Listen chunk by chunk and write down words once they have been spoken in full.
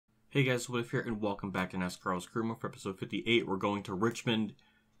Hey guys, WhatiFRacing here, and welcome back to NASCAR Crewman for episode 58. We're going to Richmond,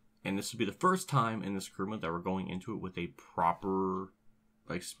 and this will be the first time in this crewman that we're going into it with a proper,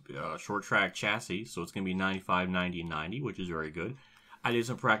 short track chassis. So it's going to be 95, 90, and 90, which is very good. I did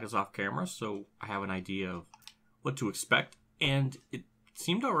some practice off camera, so I have an idea of what to expect, and it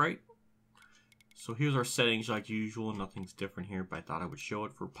seemed alright. So here's our settings like usual. Nothing's different here, but I thought I would show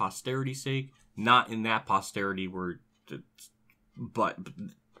it for posterity's sake. Not in that posterity where,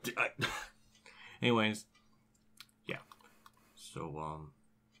 anyways, yeah. So,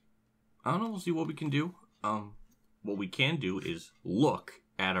 I don't know. We'll see what we can do. What we can do is look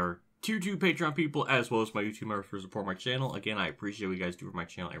at our Tier 2 Patreon people as well as my YouTube members who support my channel. Again, I appreciate what you guys do for my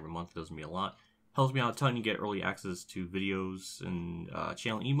channel every month. It does me a lot. Helps me out a ton. You get early access to videos and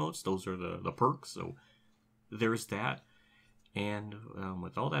channel emotes. Those are the perks. So, there's that. And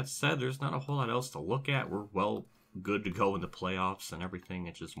with all that said, there's not a whole lot else to look at. We're good to go in the playoffs and everything.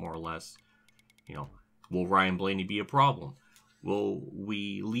 It's just more or less, will Ryan Blaney be a problem? Will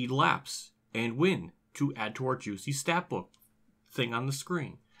we lead laps and win to add to our juicy stat book thing on the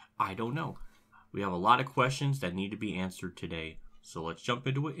screen? I don't know. We have a lot of questions that need to be answered today. So let's jump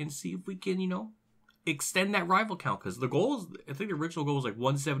into it and see if we can, extend that rival count. Because the goal is, I think the original goal was like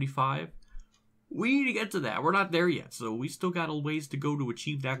 175. We need to get to that. We're not there yet, so we still got a ways to go to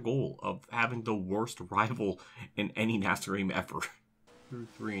achieve that goal of having the worst rival in any NASCAR game ever.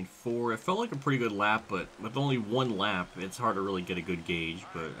 3 and 4. It felt like a pretty good lap, but with only one lap, it's hard to really get a good gauge.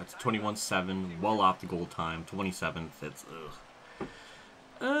 But that's 21.7, well off the goal time. 27th, it's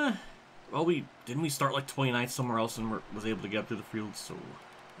well, didn't we start like 29th somewhere else and was able to get up through the field? So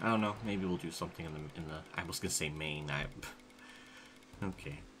I don't know. Maybe we'll do something in the. I was gonna say main.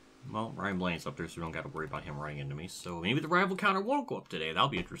 Okay. Well, Ryan Blaney's up there, so we don't got to worry about him running into me. So maybe the rival counter won't go up today. That'll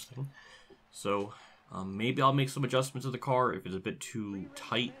be interesting. So maybe I'll make some adjustments to the car if it's a bit too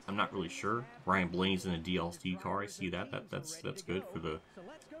tight. I'm not really sure. Ryan Blaney's in a DLC car. I see that. That's good for the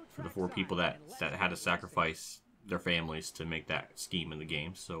 4 people that had to sacrifice their families to make that scheme in the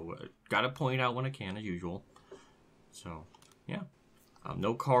game. So got to point out when I can, as usual. So yeah,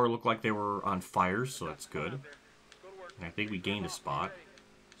 no car looked like they were on fire, so that's good. And I think we gained a spot.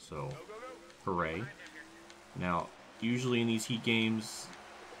 So, hooray. Now, usually in these heat games,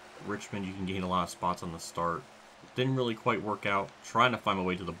 Richmond, you can gain a lot of spots on the start. Didn't really quite work out. Trying to find my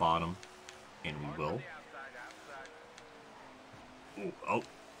way to the bottom. And we will. Oh.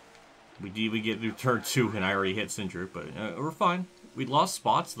 We get through turn 2 and I already hit Cindric, but we're fine. We lost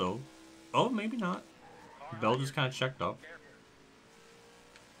spots, though. Oh, maybe not. Bell just kind of checked up.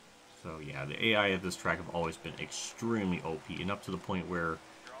 So, yeah, the AI at this track have always been extremely OP. And up to the point where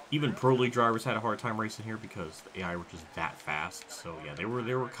even Pro League drivers had a hard time racing here because the AI were just that fast. So yeah, they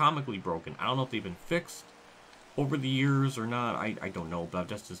were comically broken. I don't know if they've been fixed over the years or not. I don't know, but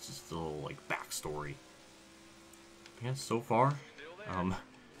that's just a little like backstory. Yeah, so far,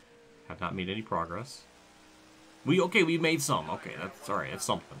 have not made any progress. We made some. Okay, that's all right. That's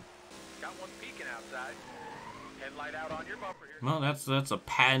something. Got one peeking outside. Headlight out on your bumper here. Well, that's a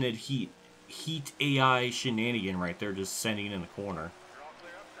patented heat AI shenanigan right there, just sending it in the corner.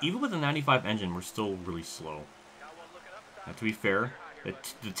 Even with the 95 engine, we're still really slow. Now, to be fair,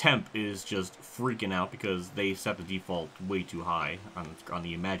 the temp is just freaking out because they set the default way too high on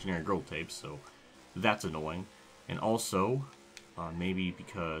the imaginary growth tape, so that's annoying. And also, maybe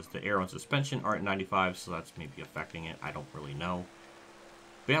because the air and suspension are at 95, so that's maybe affecting it. I don't really know.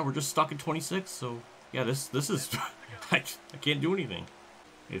 But yeah, we're just stuck at 26, so yeah, this is... I can't do anything.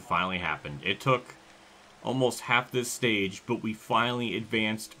 It finally happened. It took almost half this stage, but we finally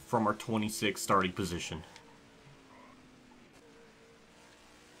advanced from our 26th starting position.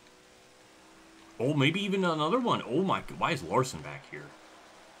 Oh, maybe even another one. Oh my, why is Larson back here?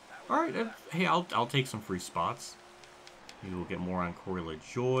 Alright, hey, I'll take some free spots. Maybe we'll get more on Corey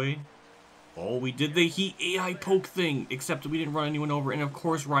LaJoy. Oh, we did the heat AI poke thing, except we didn't run anyone over. And of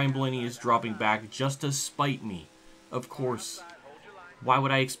course, Ryan Blaney is dropping back just to spite me. Of course. Why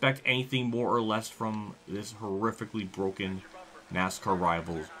would I expect anything more or less from this horrifically broken NASCAR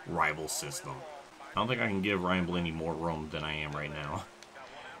rival system? I don't think I can give Ryan Blaney more room than I am right now.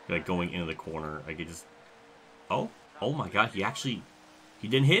 Like going into the corner, I could just... Oh my God, he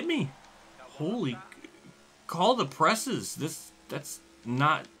didn't hit me. Holy, call the presses. That's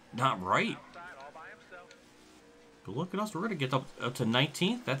not right. But look at us, we're gonna get up to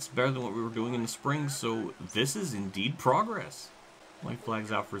 19th. That's better than what we were doing in the spring. So this is indeed progress. White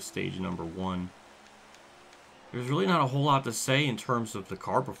flag's out for stage number 1. There's really not a whole lot to say in terms of the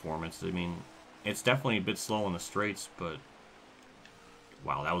car performance. I mean, it's definitely a bit slow on the straights, but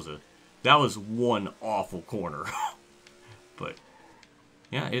wow, that was one awful corner. But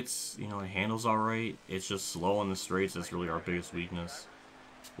Yeah, it's, you know, it handles alright. It's just slow on the straights. That's really our biggest weakness.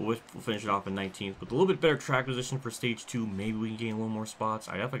 We'll finish it off in 19th. With a little bit better track position for stage 2, maybe we can gain a little more spots.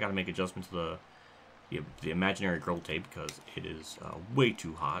 I definitely got to make adjustments to the imaginary grill tape because it is way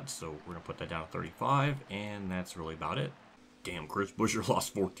too hot. So we're going to put that down to 35, and that's really about it. Damn, Chris Buescher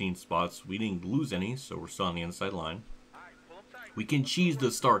lost 14 spots. We didn't lose any, so we're still on the inside line. We can cheese the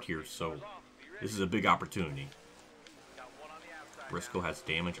start here, so this is a big opportunity. Briscoe has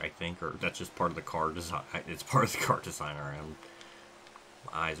damage, I think, or that's just part of the car design. It's part of the car design. All right,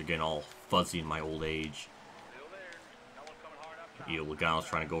 my eyes are getting all fuzzy in my old age. Logano's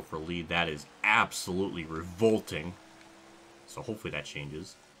trying to go for a lead. That is absolutely revolting. So hopefully that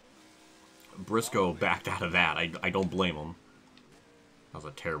changes. Briscoe backed out of that. I don't blame him. That was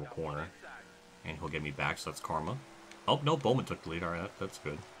a terrible corner. And he'll get me back, so that's karma. Oh, no, Bowman took the lead. All right, that's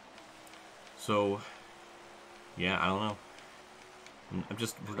good. So, yeah, I don't know.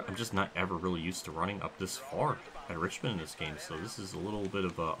 I'm just not ever really used to running up this far at Richmond in this game, so this is a little bit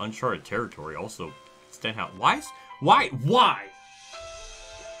of uncharted territory. Also, Stenhouse, why?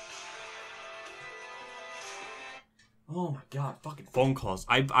 Oh my god, fucking phone calls.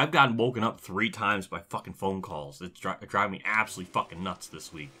 I've gotten woken up 3 times by fucking phone calls. It's driving me absolutely fucking nuts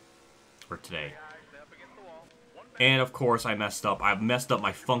this week or today. And of course, I messed up. I messed up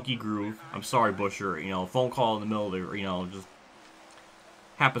my funky groove. I'm sorry, Buescher. You know, phone call in the middle of the, you know, just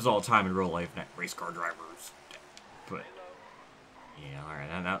happens all the time in real life, not race car drivers. But, yeah, alright.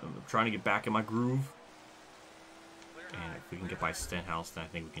 Now I'm trying to get back in my groove. And if we can get by Stenhouse, then I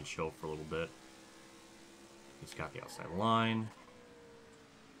think we can chill for a little bit. He's got the outside line.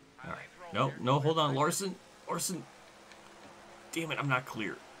 Alright. No, hold on. Larson. Damn it, I'm not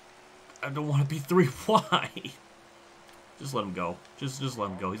clear. I don't want to be 3 wide. Just let him go. Just let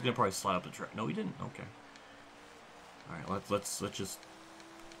him go. He's going to probably slide up the track. No, he didn't. Okay. Alright, let's just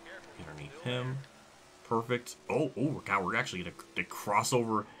get underneath him. Perfect. Oh, God, we're actually going to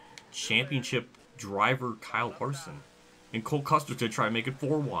crossover championship driver Kyle Larson. And Cole Custer's going to try to make it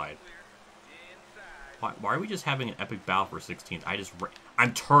 4 wide. Why are we just having an epic battle for 16th?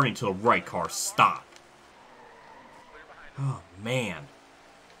 I'm turning to the right car. Stop. Oh, man.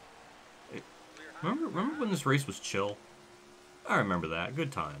 Remember when this race was chill? I remember that.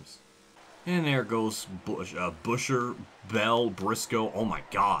 Good times. And there goes Buescher, Bell, Briscoe. Oh, my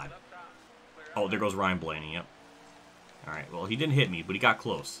God. Oh, there goes Ryan Blaney. Yep. Alright, well, he didn't hit me, but he got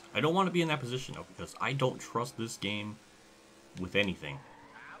close. I don't want to be in that position, though, because I don't trust this game with anything.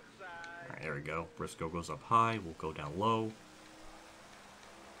 Alright, there we go. Briscoe goes up high. We'll go down low.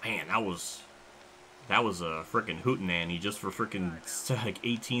 Man, that was a frickin' hootenanny just for frickin' like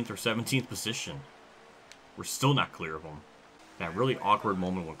 18th or 17th position. We're still not clear of him. That really awkward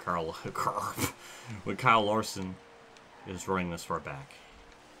moment when Kyle Larson is running this far back.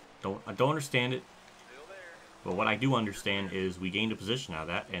 I don't understand it. But what I do understand is we gained a position out of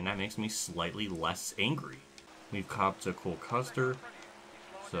that, and that makes me slightly less angry. We've copped to Cole Custer.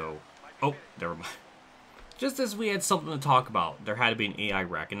 So, oh, never mind. Just as we had something to talk about, there had to be an AI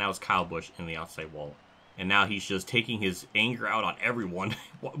wreck, and now it's Kyle Busch in the outside wall. And now he's just taking his anger out on everyone.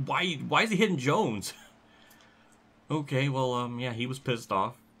 Why is he hitting Jones? Okay, well, yeah, he was pissed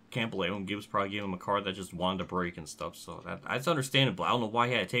off. Can't blame him. Gibbs probably gave him a car that just wanted to break and stuff, so that's understandable. I don't know why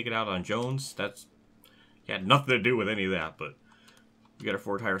he had to take it out on Jones. He had nothing to do with any of that, but we got a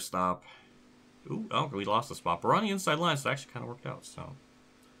 4-tire stop. Ooh, oh, we lost a spot. But we're on the inside line, so it actually kind of worked out, so.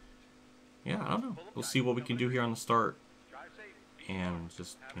 Yeah, I don't know. We'll see what we can do here on the start. And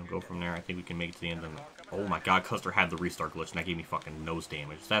just, you know, go from there. I think we can make it to the end. And oh my god, Custer had the restart glitch, and that gave me fucking nose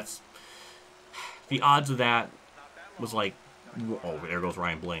damage. That's... The odds of that was like... Oh, there goes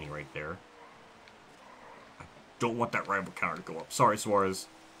Ryan Blaney right there. I don't want that rival counter to go up. Sorry, Suarez.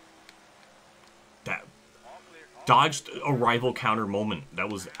 That... Dodged a rival counter moment. That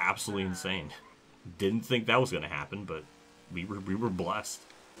was absolutely insane. Didn't think that was going to happen, but we were blessed.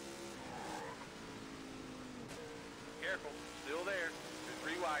 Careful, still there.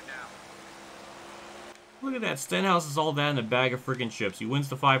 You're 3 wide now. Look at that. Stenhouse is all that in a bag of freaking chips. He wins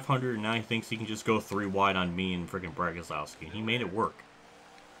the 500, and now he thinks he can just go 3 wide on me and freaking Bragazowski. He made it work.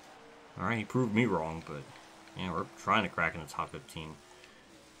 Alright, he proved me wrong, but yeah, we're trying to crack in the top 15.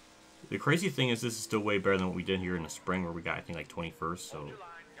 The crazy thing is this is still way better than what we did here in the spring where we got, I think, like 21st. So,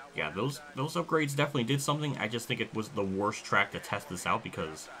 yeah, those upgrades definitely did something. I just think it was the worst track to test this out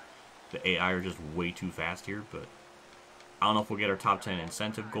because the AI are just way too fast here. But I don't know if we'll get our top 10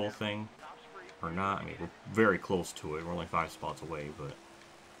 incentive goal thing or not. I mean, we're very close to it. We're only 5 spots away. But,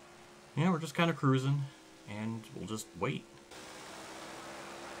 yeah, we're just kind of cruising. And we'll just wait.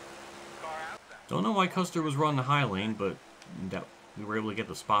 Don't know why Custer was running the high lane, but that we were able to get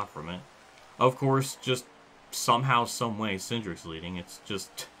the spot from it. Of course, just somehow, some way, Cindric's leading. It's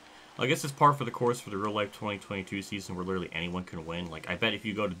just, I guess it's par for the course for the real life 2022 season where literally anyone can win. Like, I bet if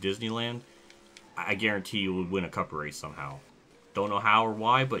you go to Disneyland, I guarantee you will win a cup race somehow. Don't know how or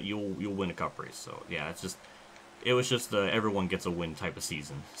why, but you'll win a cup race. So yeah, it was just everyone gets a win type of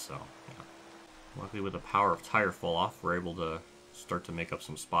season. So yeah. Luckily, with the power of tire fall off, we're able to start to make up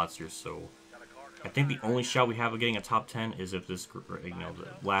some spots here. So I think the only shot we have of getting a top 10 is if this, the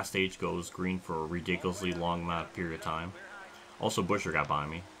last stage goes green for a ridiculously long amount of period of time. Also, Busher got by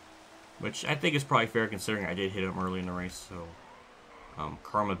me, which I think is probably fair considering I did hit him early in the race. So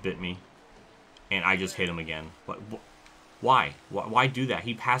Karma bit me, and I just hit him again. But why? Why do that?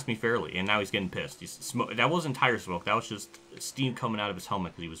 He passed me fairly, and now he's getting pissed. That wasn't tire smoke. That was just steam coming out of his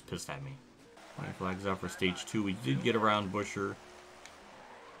helmet because he was pissed at me. White flags out for stage 2. We did get around Busher.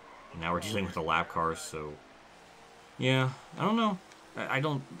 And now we're dealing with the lap cars, so yeah, I don't know.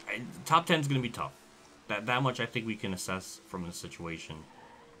 Top 10 is going to be tough. That much I think we can assess from the situation.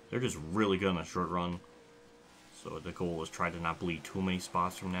 They're just really good on the short run. So the goal is try to not bleed too many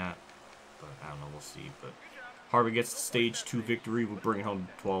spots from that. But I don't know, we'll see. But Harvey gets the stage 2 victory. We'll bring it home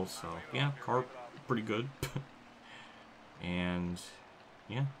to 12. So yeah, car pretty good. And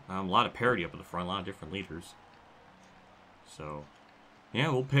yeah, a lot of parity up at the front, a lot of different leaders. So yeah,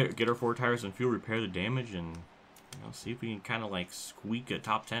 we'll get our 4 tires and fuel, repair the damage, and see if we can kind of like squeak a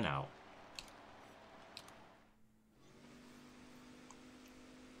top 10 out.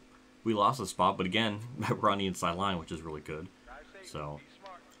 We lost a spot, but again, we're on the inside line, which is really good. So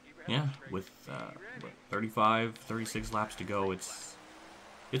yeah, with 35, 36 laps to go, it's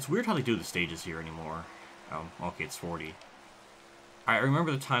weird how they do the stages here anymore. Okay, it's 40. I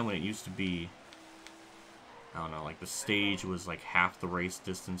remember the time when it used to be, I don't know, like the stage was like half the race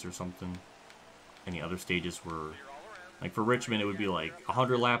distance or something. And the other stages were, like for Richmond, it would be like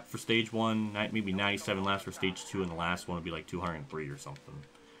 100 laps for stage 1, maybe 97 laps for stage 2, and the last one would be like 203 or something.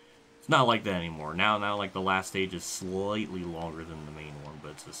 It's not like that anymore. Now like the last stage is slightly longer than the main one,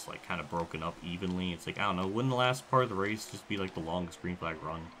 but it's just like kind of broken up evenly. It's like, I don't know, wouldn't the last part of the race just be like the longest green flag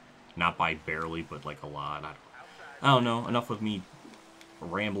run? Not by barely, but like a lot. I don't know. Enough with me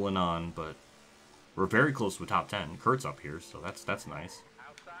rambling on, but we're very close to a top 10. Kurt's up here, so that's nice.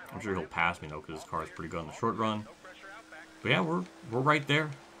 I'm sure he'll pass me though, because his car is pretty good on the short run. But yeah, we're right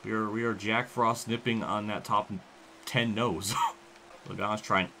there. We are Jack Frost nipping on that top 10 nose. Logano's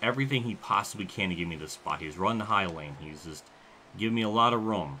trying everything he possibly can to give me this spot. He's running the high lane. He's just giving me a lot of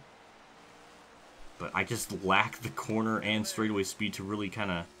room. But I just lack the corner and straightaway speed to really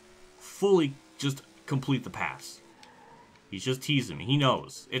kind of fully just complete the pass. He's just teasing me. He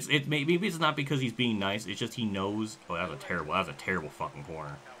knows. Maybe it's not because he's being nice. It's just he knows. Oh, that was a terrible fucking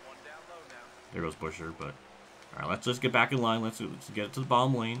corner. There goes Busher. But all right, let's just get back in line. Let's get it to the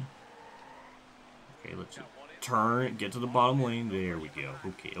bottom lane. Okay, let's turn, get to the bottom lane. There we go.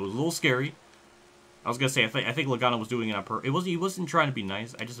 Okay, it was a little scary. I was gonna say I think Logano was doing it on purpose. He wasn't trying to be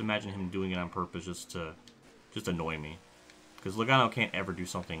nice. I just imagine him doing it on purpose just to annoy me. Because Logano can't ever do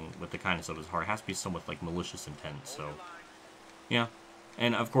something with the kindness of his heart. It has to be somewhat like malicious intent. So. Yeah,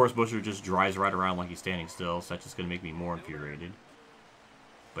 and of course Busher just drives right around like he's standing still, so that's just going to make me more infuriated.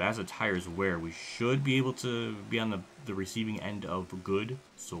 But as the tires wear, we should be able to be on the receiving end of good,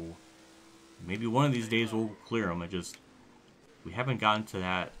 so maybe one of these days we'll clear them. We haven't gotten to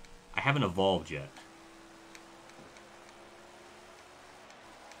that. I haven't evolved yet.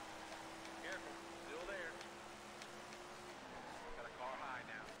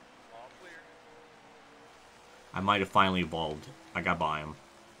 I might have finally evolved. I got by him.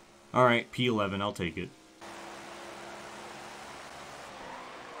 Alright, P11, I'll take it.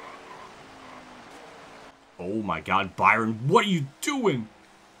 Oh my god, Byron, what are you doing?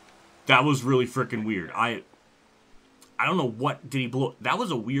 That was really freaking weird. I don't know what did he blow. That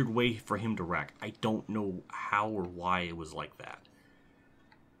was a weird way for him to wreck. I don't know how or why it was like that.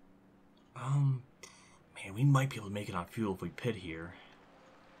 Man, we might be able to make it on fuel if we pit here.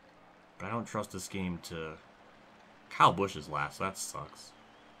 But I don't trust this game to... Kyle Busch is last, so that sucks.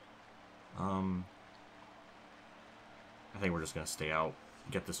 I think we're just gonna stay out,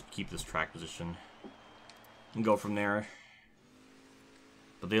 keep this track position, and go from there.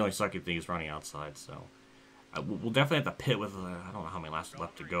 But the only sucky thing is running outside, so we'll definitely have to pit with. I don't know how many laps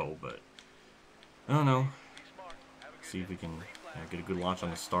left to go, but I don't know. See if we can get a good launch on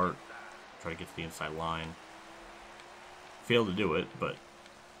the start. Try to get to the inside line. Failed to do it, but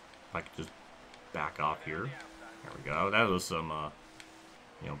if I could just back off here. There we go. That was some,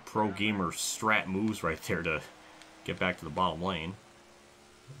 pro gamer strat moves right there to get back to the bottom lane.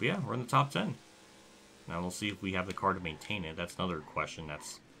 But yeah, we're in the top 10. Now we'll see if we have the car to maintain it. That's another question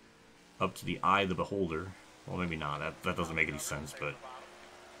that's up to the eye of the beholder. Well, maybe not. That doesn't make any sense, but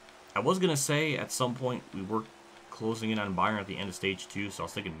I was going to say at some point we were closing in on Byron at the end of stage 2, so I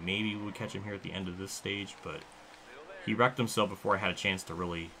was thinking maybe we would catch him here at the end of this stage, but he wrecked himself before I had a chance to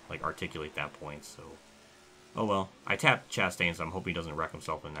really like articulate that point, so oh well. I tapped Chastain, so I'm hoping he doesn't wreck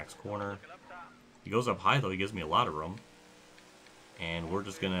himself in the next corner. He goes up high though, he gives me a lot of room. And we're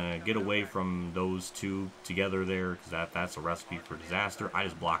just gonna get away from those two together there, because that's a recipe for disaster. I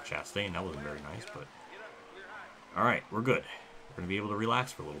just blocked Chastain, that wasn't very nice, but alright, we're good. We're gonna be able to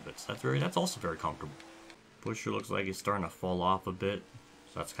relax for a little bit, so that's also very comfortable. Pusher looks like he's starting to fall off a bit,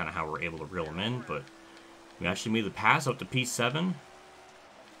 so that's kind of how we're able to reel him in, but we actually made the pass up to P7.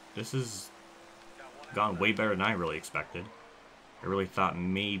 This has gone way better than I really expected. I really thought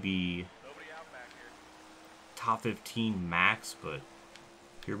maybe top 15 max, but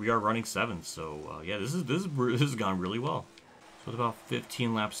here we are running 7th, so yeah, this has gone really well. So with about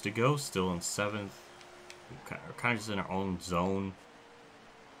 15 laps to go, still in 7th. We're kind of just in our own zone,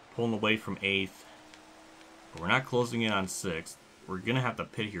 pulling away from 8th, but we're not closing in on 6th. We're gonna have to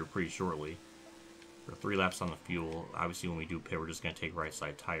pit here pretty shortly. For 3 laps on the fuel. Obviously, when we do pit, we're just gonna take right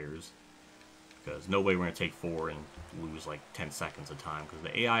side tires, because no way we're gonna take 4 and lose like 10 seconds of time. Because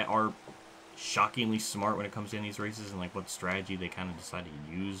the AI are shockingly smart when it comes to these races and like what strategy they kind of decide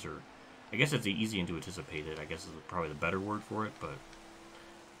to use, or I guess it's easy and to anticipate it, I guess is probably the better word for it, but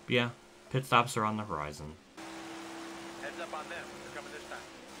yeah, pit stops are on the horizon. Heads up on them. They're coming this time.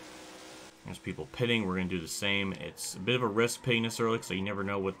 There's people pitting, we're going to do the same. It's a bit of a risk pitting this early, so you never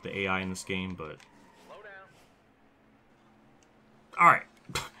know with the AI in this game, but Slow down. alright.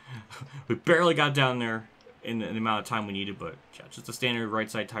 We barely got down there in the amount of time we needed, but yeah, just a standard right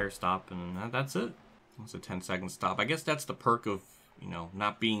side tire stop, and that's it. It's a 10-second stop. I guess that's the perk of, you know,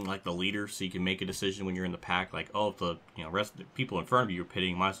 not being like the leader, so you can make a decision when you're in the pack, like, oh, if the rest of the people in front of you are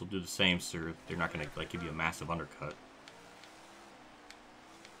pitting, might as well do the same, so they're not going to like give you a massive undercut.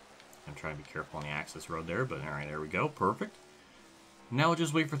 I'm trying to be careful on the access road there, but alright, there we go, perfect. Now we'll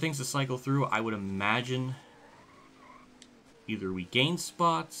just wait for things to cycle through. I would imagine either we gain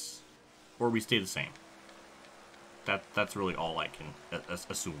spots or we stay the same. That's really all I can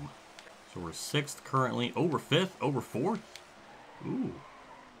assume. So we're 6th currently. Oh, we're 5th. Oh, we're 4th. Ooh.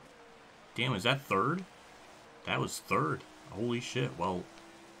 Damn, is that 3rd? That was 3rd. Holy shit. Well,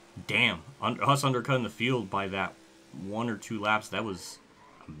 damn. Us undercutting the field by that 1 or 2 laps, that was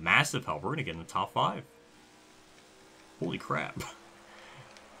a massive help. We're going to get in the top 5. Holy crap.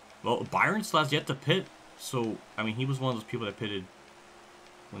 Well, Byron still has yet to pit. So, I mean, he was one of those people that pitted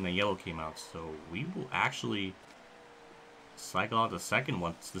when the yellow came out. So, we will actually cycle out the second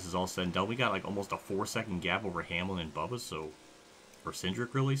once this is all said and done. We got like almost a 4-second gap over Hamlin and Bubba, so, or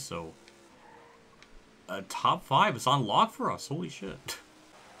Cindric really, so top 5 is on lock for us. Holy shit.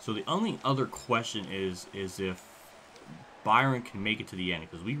 So the only other question is if Byron can make it to the end,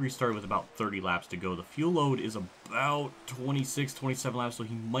 because we restarted with about 30 laps to go. The fuel load is about 26, 27 laps, so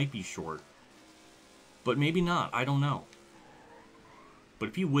he might be short. But maybe not. I don't know. But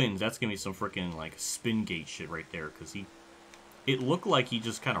if he wins, that's going to be some freaking like spin gate shit right there, because it looked like he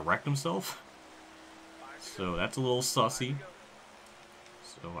just kind of wrecked himself. So that's a little sussy.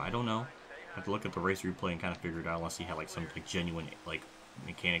 So I don't know. I have to look at the race replay and kind of figure it out, unless he had like some like genuine like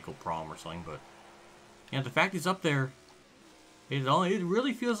mechanical problem or something. But yeah, the fact he's up there, it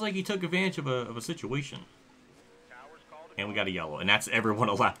really feels like he took advantage of a situation. And we got a yellow, and that's everyone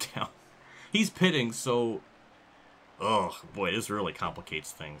a lap down. He's pitting, so oh boy, this really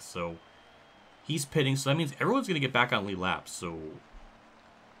complicates things. So he's pitting, so that means everyone's going to get back on lead laps, so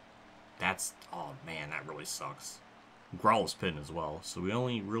that's, oh man, that really sucks. Growl's pitting as well, so we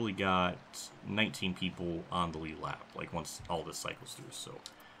only really got 19 people on the lead lap, like once all this cycles through, so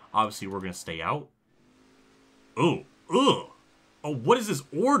obviously we're going to stay out. Oh, ugh. Oh, what is this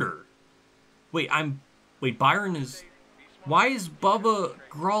order? Wait, Byron is, why is Bubba,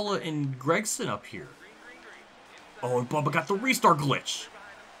 Gralla, and Gregson up here? Oh, and Bubba got the restart glitch.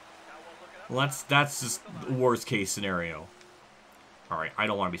 Well, that's just the worst case scenario. Alright, I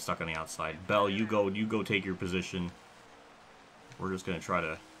don't want to be stuck on the outside. Bell, you go take your position. We're just going to try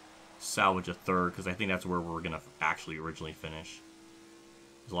to salvage a 3rd, because I think that's where we're going to actually originally finish.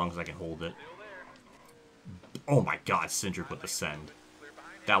 As long as I can hold it. Oh my god, Cindric with the send.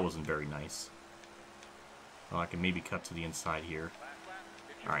 That wasn't very nice. Well, I can maybe cut to the inside here.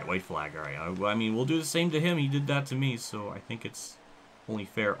 Alright, white flag. Alright, I mean, we'll do the same to him. He did that to me, so I think it's only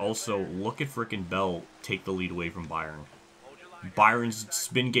fair. Also, look at frickin' Bell take the lead away from Byron. Byron's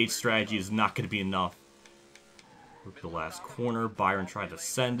spin gate strategy is not going to be enough. Look at the last corner. Byron tried to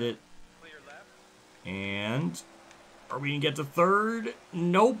send it. And are we going to get to third?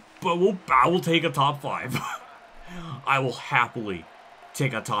 Nope, but I will take a top 5. I will happily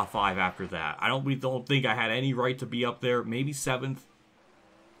take a top 5 after that. We don't think I had any right to be up there. Maybe 7th.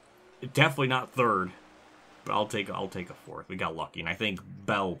 Definitely not 3rd. But I'll take a 4th. We got lucky. And I think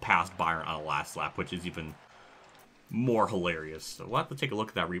Bell passed Byron on the last lap, which is even more hilarious. So we'll have to take a look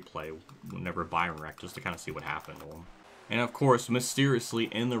at that replay whenever Byron wrecked, just to kind of see what happened to him. And of course, mysteriously,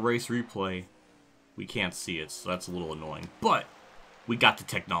 in the race replay, we can't see it, so that's a little annoying. But we got the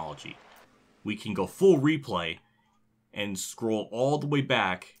technology. We can go full replay and scroll all the way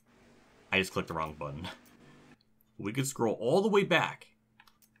back. I just clicked the wrong button. We could scroll all the way back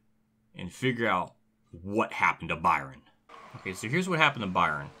and figure out what happened to Byron. Okay, so here's what happened to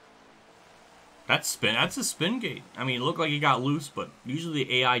Byron. That's a spin gate. I mean, it looked like he got loose, but usually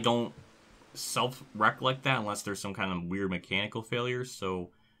the AI don't self-wreck like that unless there's some kind of weird mechanical failure. So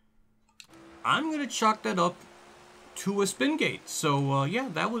I'm gonna chalk that up to a spin gate. So yeah,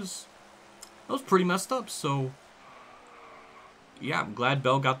 that was pretty messed up. So yeah, I'm glad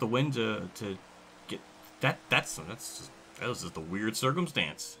Bell got the win to get that. That was just a weird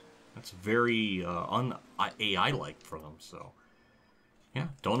circumstance. That's very un-AI-like for them. So yeah,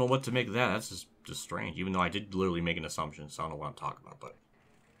 don't know what to make of that. That's just strange. Even though I did literally make an assumption, so I don't know what I'm talking about. But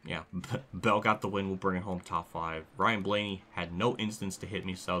yeah, Bell got the win. We'll bring it home top 5. Ryan Blaney had no instance to hit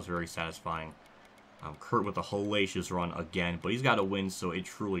me, so that was very satisfying. Kurt with a hellacious run again, but he's got a win, so it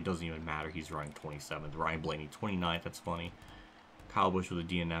truly doesn't even matter. He's running 27th. Ryan Blaney 29th. That's funny. Kyle Busch with a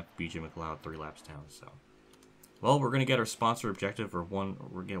DNF. BJ McLeod 3 laps down. So, well, we're gonna get our sponsor objective, or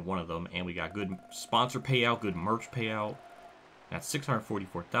we're getting one of them, and we got good sponsor payout, good merch payout. That's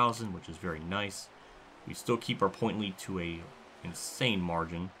 644,000, which is very nice. We still keep our point lead to a insane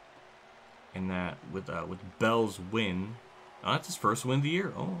margin, and that with Bell's win, that's his first win of the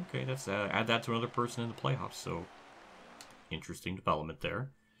year. Oh, okay, that's add that to another person in the playoffs. So interesting development there.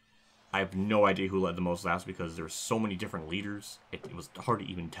 I have no idea who led the most laps because there's so many different leaders. It was hard to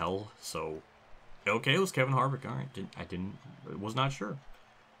even tell. So okay, it was Kevin Harvick. All right, was not sure.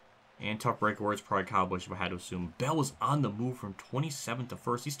 And tough break awards, probably Kyle Busch, if I had to assume. Bell was on the move from 27th to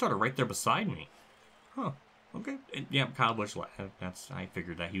 1st. He started right there beside me. Huh. Okay. Yeah, Kyle Busch, I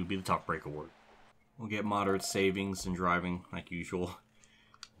figured that he would be the tough break award. We'll get moderate savings in driving, like usual.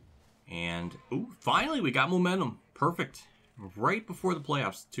 And, ooh, finally we got momentum. Perfect. Right before the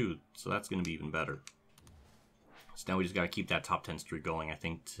playoffs, too. So that's going to be even better. So now we just got to keep that top 10 streak going, I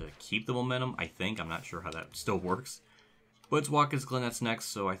think, to keep the momentum. I'm not sure how that still works. But it's Watkins Glen that's next,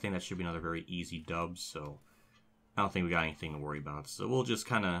 so I think that should be another very easy dub. So I don't think we got anything to worry about. So we'll just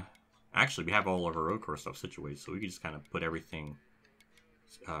kind of... Actually, we have all of our road course stuff situated, so we can just kind of put everything...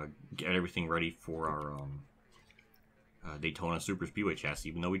 get everything ready for our Daytona Super Speedway chassis,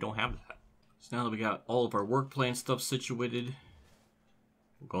 even though we don't have that. So now that we got all of our work plan stuff situated,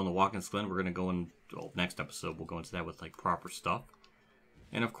 we'll go into Watkins Glen. We're going to go in... Well, next episode, we'll go into that with, like, proper stuff.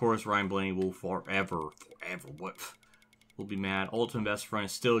 And, of course, Ryan Blaney will forever, we'll be mad. Ultimate best friend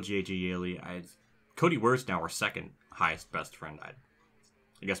is still J.J. Yaley. Cody Wurst now our second highest best friend.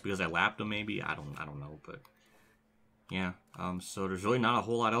 I guess because I lapped him, maybe. I don't know, but yeah. So there's really not a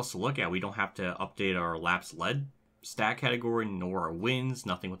whole lot else to look at. We don't have to update our laps led stat category, nor our wins.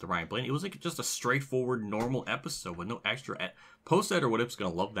 Nothing with the Ryan Blaney. It was like just a straightforward, normal episode with no extra. Post-editor What-If's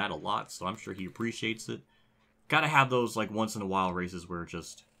gonna love that a lot, so I'm sure he appreciates it. Gotta have those like once in a while races where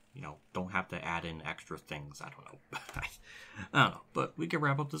just, you know, don't have to add in extra things. I don't know. I don't know. But we can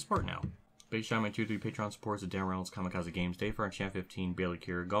wrap up this part now. Big shout out my 2-3 Patreon supporters at Dan Reynolds, Kamikazegames, Dave Farn, Champ 15, Bailey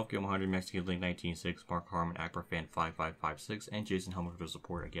Kira, Golf Game 100, Mexican Link 1986, Mark Harman, Akbar Fan 5556, and Jason Hellman for their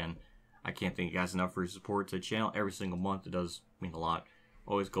support. Again, I can't thank you guys enough for your support to the channel every single month. It does mean a lot.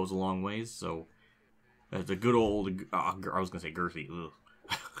 Always goes a long ways. So that's a good old, I was going to say girthy.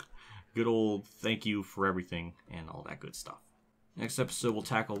 Good old thank you for everything and all that good stuff. Next episode, we'll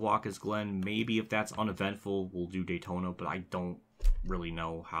tackle Watkins Glen. Maybe if that's uneventful, we'll do Daytona, but I don't really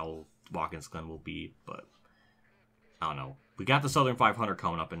know how Watkins Glen will be, but I don't know. We got the Southern 500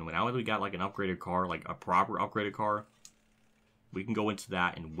 coming up, and now that we got like an upgraded car, like a proper upgraded car, we can go into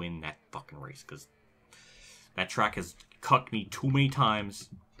that and win that fucking race, because that track has cucked me too many times,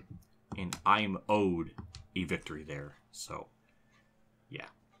 and I am owed a victory there. So, yeah.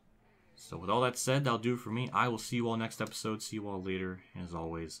 So with all that said, that'll do it for me. I will see you all next episode. See you all later. And as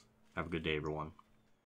always, have a good day, everyone.